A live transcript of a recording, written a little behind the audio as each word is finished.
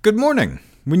Good morning.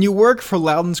 When you work for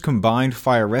Loudoun's combined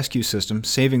fire rescue system,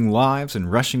 saving lives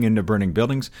and rushing into burning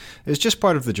buildings is just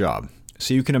part of the job.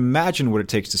 So you can imagine what it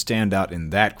takes to stand out in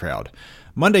that crowd.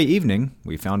 Monday evening,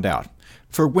 we found out.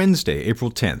 For Wednesday, April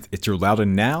 10th, it's your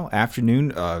Loudoun Now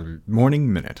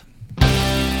Morning Minute.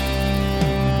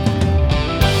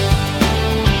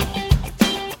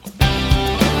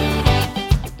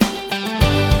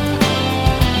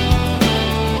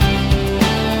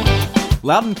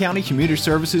 Loudoun County Commuter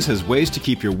Services has ways to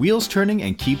keep your wheels turning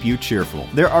and keep you cheerful.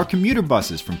 There are commuter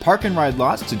buses from park and ride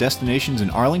lots to destinations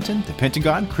in Arlington, the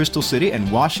Pentagon, Crystal City,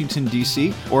 and Washington,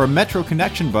 D.C., or a Metro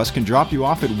Connection bus can drop you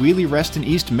off at Wheelie-Reston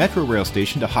East Metro Rail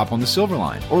Station to hop on the Silver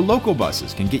Line. Or local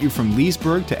buses can get you from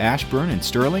Leesburg to Ashburn and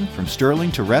Sterling, from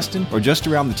Sterling to Reston, or just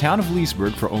around the town of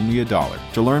Leesburg for only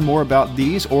 $1. To learn more about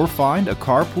these or find a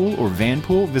carpool or van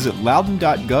pool, visit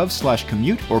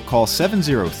loudoun.gov/commute or call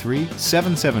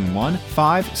 703-771-5665.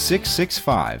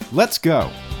 Let's go!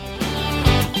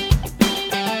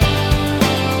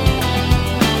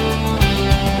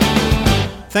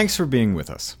 Thanks for being with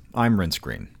us. I'm Renss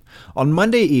Greene. On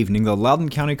Monday evening, the Loudoun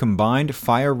County Combined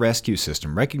Fire Rescue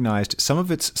System recognized some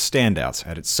of its standouts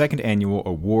at its second annual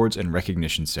awards and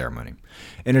recognition ceremony.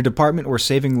 In a department where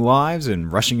saving lives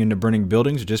and rushing into burning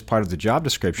buildings are just part of the job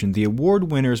description, the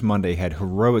award winners Monday had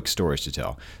heroic stories to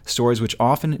tell, stories which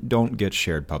often don't get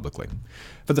shared publicly.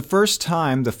 For the first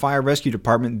time, the Fire Rescue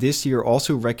Department this year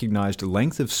also recognized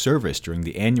length of service during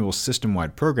the annual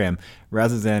system-wide program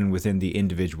rather than within the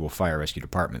individual fire rescue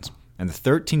departments. And the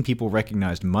 13 people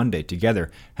recognized Monday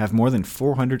together have more than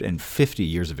 450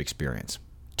 years of experience.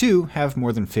 2 have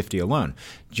more than 50 alone.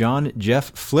 John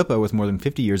Jeff Flippo with more than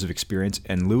 50 years of experience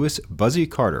and Lewis Buzzy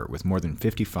Carter with more than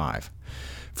 55.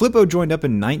 Flippo joined up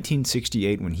in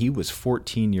 1968 when he was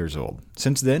 14 years old.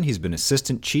 Since then, he's been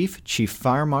assistant chief, chief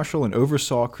fire marshal, and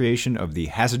oversaw creation of the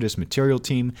Hazardous Material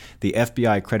Team, the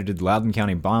FBI-accredited Loudoun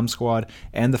County Bomb Squad,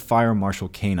 and the Fire Marshal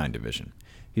Canine Division.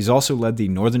 He's also led the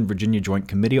Northern Virginia Joint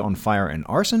Committee on Fire and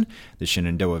Arson, the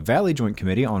Shenandoah Valley Joint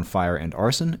Committee on Fire and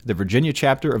Arson, the Virginia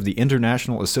chapter of the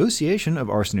International Association of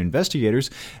Arson Investigators,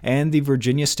 and the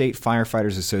Virginia State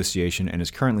Firefighters Association, and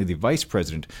is currently the vice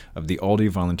president of the Aldie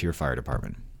Volunteer Fire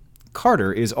Department.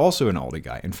 Carter is also an Aldie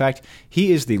guy. In fact,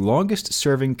 he is the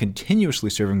longest-serving, continuously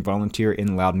serving volunteer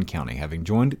in Loudoun County, having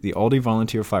joined the Aldie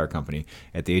Volunteer Fire Company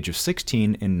at the age of 16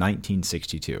 in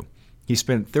 1962. He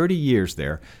spent 30 years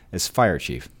there as fire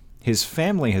chief. His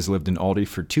family has lived in Aldie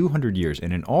for 200 years,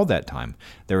 and in all that time,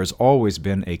 there has always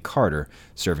been a Carter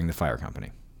serving the fire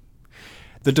company.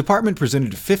 The department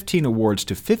presented 15 awards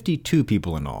to 52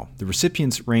 people in all. The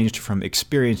recipients ranged from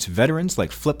experienced veterans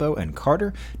like Flippo and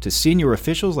Carter, to senior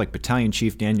officials like Battalion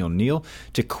Chief Daniel Neal,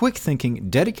 to quick-thinking,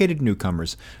 dedicated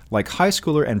newcomers like high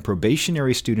schooler and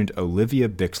probationary student Olivia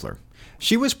Bixler.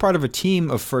 She was part of a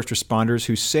team of first responders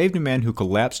who saved a man who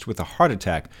collapsed with a heart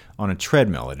attack on a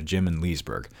treadmill at a gym in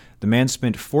Leesburg. The man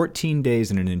spent 14 days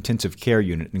in an intensive care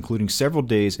unit, including several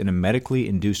days in a medically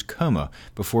induced coma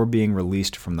before being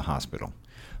released from the hospital.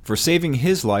 For saving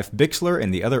his life, Bixler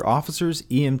and the other officers,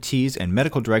 EMTs, and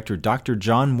medical director Dr.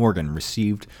 John Morgan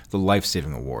received the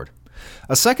Life-Saving Award.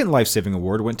 A second life-saving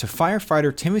award went to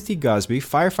firefighter Timothy Gosby,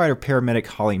 firefighter-paramedic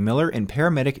Holly Miller, and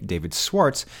paramedic David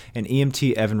Swartz, and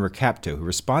EMT Evan Recapto, who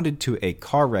responded to a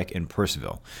car wreck in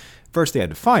Purcellville. First, they had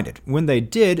to find it. When they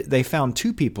did, they found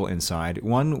 2 people inside,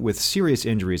 one with serious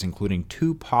injuries, including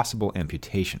 2 possible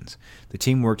amputations. The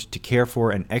team worked to care for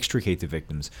and extricate the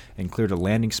victims and cleared a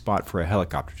landing spot for a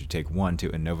helicopter to take one to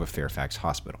Inova Fairfax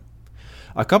Hospital.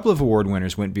 A couple of award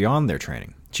winners went beyond their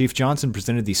training. Chief Johnson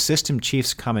presented the System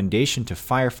Chief's Commendation to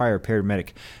firefighter-paramedic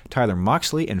Tyler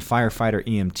Moxley and firefighter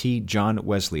EMT John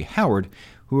Wesley Howard,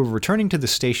 who were returning to the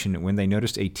station when they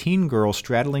noticed a teen girl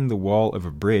straddling the wall of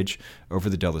a bridge over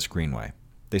the Dulles Greenway.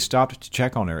 They stopped to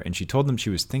check on her, and she told them she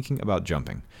was thinking about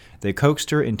jumping. They coaxed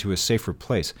her into a safer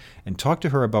place and talked to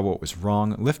her about what was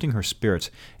wrong, lifting her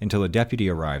spirits until a deputy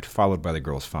arrived, followed by the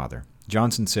girl's father.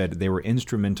 Johnson said they were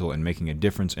instrumental in making a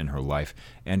difference in her life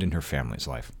and in her family's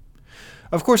life.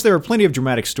 Of course, there are plenty of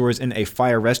dramatic stories in a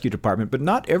fire rescue department, but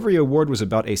not every award was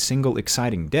about a single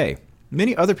exciting day.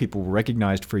 Many other people were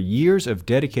recognized for years of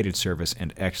dedicated service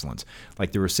and excellence,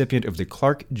 like the recipient of the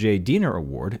Clark J. Diener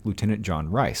Award, Lieutenant John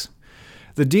Rice.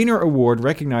 The Diener Award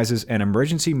recognizes an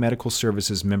emergency medical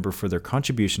services member for their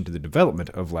contribution to the development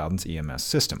of Loudoun's EMS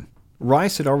system.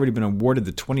 Rice had already been awarded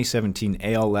the 2017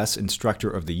 ALS Instructor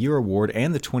of the Year Award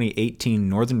and the 2018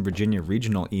 Northern Virginia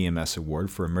Regional EMS Award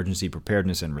for Emergency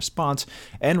Preparedness and Response,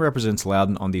 and represents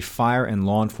Loudoun on the Fire and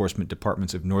Law Enforcement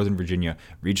Departments of Northern Virginia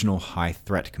Regional High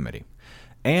Threat Committee.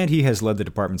 And he has led the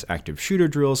department's active shooter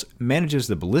drills, manages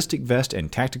the ballistic vest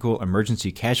and tactical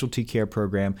emergency casualty care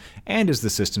program, and is the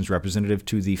systems representative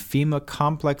to the FEMA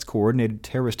Complex Coordinated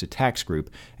Terrorist Attacks Group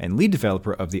and lead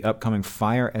developer of the upcoming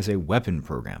Fire as a Weapon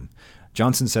program.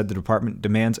 Johnson said the department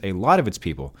demands a lot of its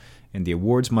people, and the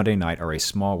awards Monday night are a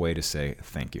small way to say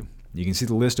thank you. You can see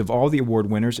the list of all the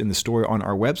award winners in the story on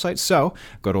our website, so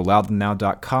go to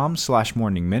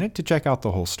loudounnow.com/morningminute to check out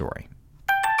the whole story.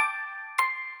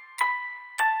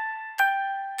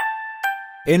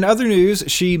 In other news,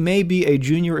 she may be a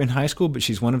junior in high school, but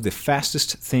she's one of the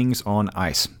fastest things on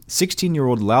ice.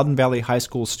 16-year-old Loudoun Valley High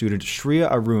School student Shreya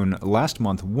Arun last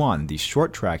month won the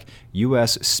short track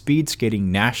U.S. Speed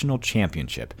Skating National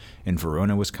Championship in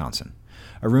Verona, Wisconsin.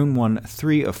 Arun won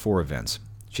 3 of 4 events.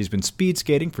 She's been speed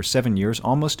skating for 7 years,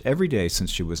 almost every day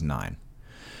since she was 9.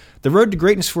 The road to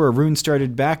greatness for Arun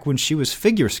started back when she was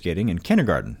figure skating in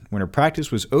kindergarten. When her practice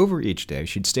was over each day,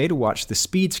 she'd stay to watch the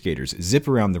speed skaters zip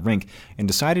around the rink and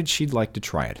decided she'd like to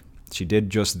try it. She did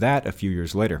just that a few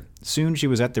years later. Soon she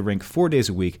was at the rink 4 days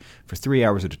a week for 3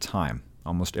 hours at a time.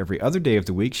 Almost every other day of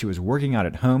the week, she was working out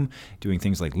at home, doing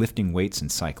things like lifting weights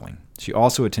and cycling. She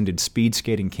also attended speed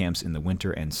skating camps in the winter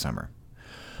and summer.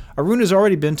 Arun has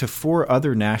already been to 4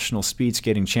 other national speed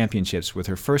skating championships, with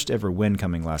her first ever win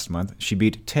coming last month. She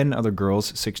beat 10 other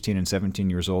girls, 16 and 17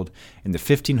 years old, in the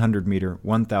 1,500-meter,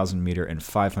 1,000-meter, and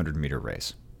 500-meter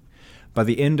race. By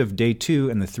the end of day 2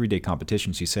 in the 3-day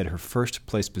competition, she said her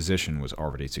first-place position was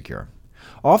already secure.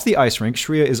 Off the ice rink,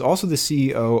 Shreya is also the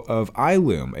CEO of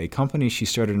iLoom, a company she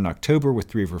started in October with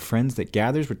 3 of her friends that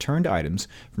gathers returned items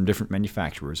from different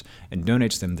manufacturers and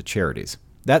donates them to charities.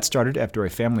 That started after a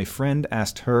family friend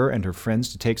asked her and her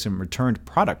friends to take some returned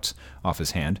products off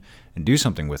his hand and do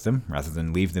something with them rather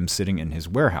than leave them sitting in his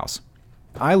warehouse.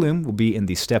 iLoom will be in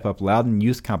the Step Up Loudoun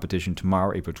Youth Competition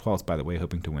tomorrow, April 12th, by the way,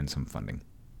 hoping to win some funding.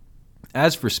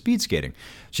 As for speed skating,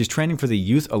 she's training for the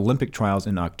Youth Olympic Trials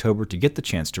in October to get the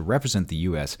chance to represent the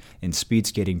U.S. in speed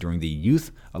skating during the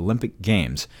Youth Olympic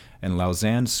Games in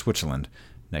Lausanne, Switzerland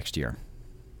next year.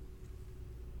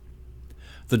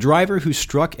 The driver who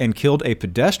struck and killed a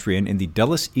pedestrian in the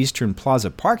Dulles Eastern Plaza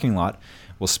parking lot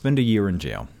will spend a year in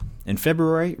jail. In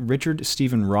February, Richard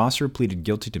Stephen Rosser pleaded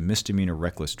guilty to misdemeanor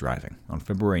reckless driving. On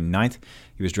February 9th,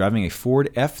 he was driving a Ford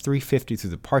F-350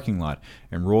 through the parking lot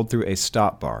and rolled through a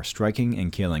stop bar, striking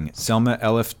and killing Selma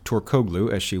Elif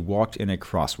Torkoglu as she walked in a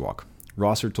crosswalk.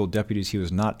 Rosser told deputies he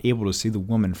was not able to see the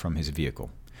woman from his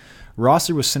vehicle.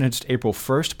 Rosser was sentenced April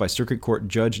 1st by Circuit Court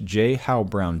Judge J. Howell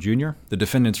Brown, Jr. The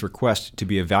defendant's request to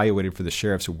be evaluated for the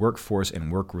sheriff's workforce and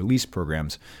work release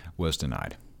programs was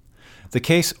denied. The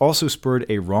case also spurred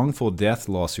a wrongful death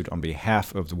lawsuit on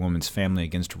behalf of the woman's family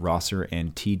against Rosser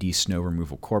and TD Snow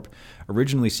Removal Corp.,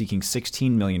 originally seeking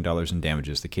 $16 million in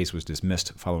damages. The case was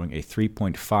dismissed following a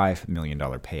 $3.5 million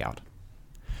payout.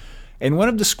 And one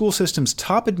of the school system's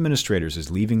top administrators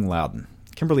is leaving Loudoun.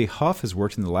 Kimberly Huff has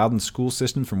worked in the Loudoun school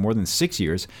system for more than 6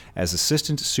 years as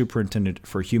Assistant Superintendent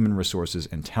for Human Resources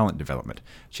and Talent Development.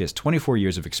 She has 24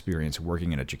 years of experience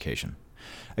working in education.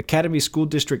 Academy School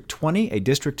District 20, a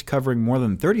district covering more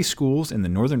than 30 schools in the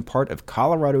northern part of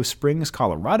Colorado Springs,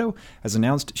 Colorado, has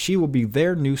announced she will be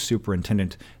their new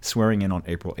superintendent, swearing in on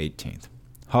April 18th.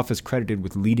 Huff is credited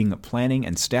with leading planning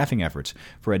and staffing efforts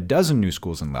for a dozen new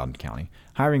schools in Loudoun County,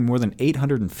 hiring more than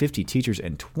 850 teachers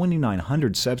and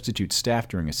 2,900 substitute staff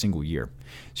during a single year.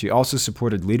 She also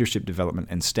supported leadership development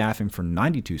and staffing for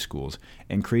 92 schools,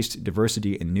 increased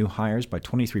diversity in new hires by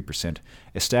 23%,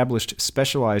 established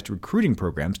specialized recruiting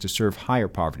programs to serve higher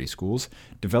poverty schools,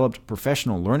 developed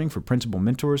professional learning for principal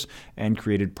mentors, and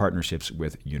created partnerships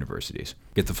with universities.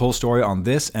 Get the full story on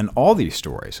this and all these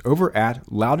stories over at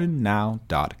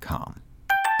loudounnow.com.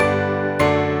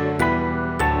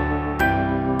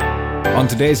 On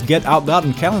today's Get Out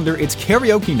Loudoun calendar, it's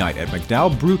karaoke night at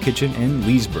McDowell Brew Kitchen in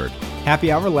Leesburg.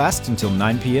 Happy hour lasts until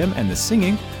 9 p.m. and the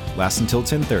singing lasts until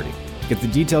 10:30. Get the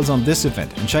details on this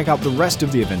event and check out the rest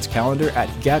of the event's calendar at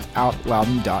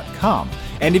getoutloudoun.com.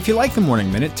 And if you like the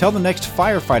Morning Minute, tell the next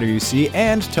firefighter you see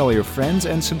and tell your friends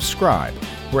and subscribe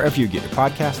wherever you get your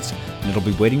podcasts, and it'll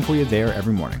be waiting for you there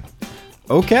every morning.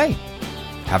 Okay,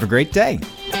 have a great day.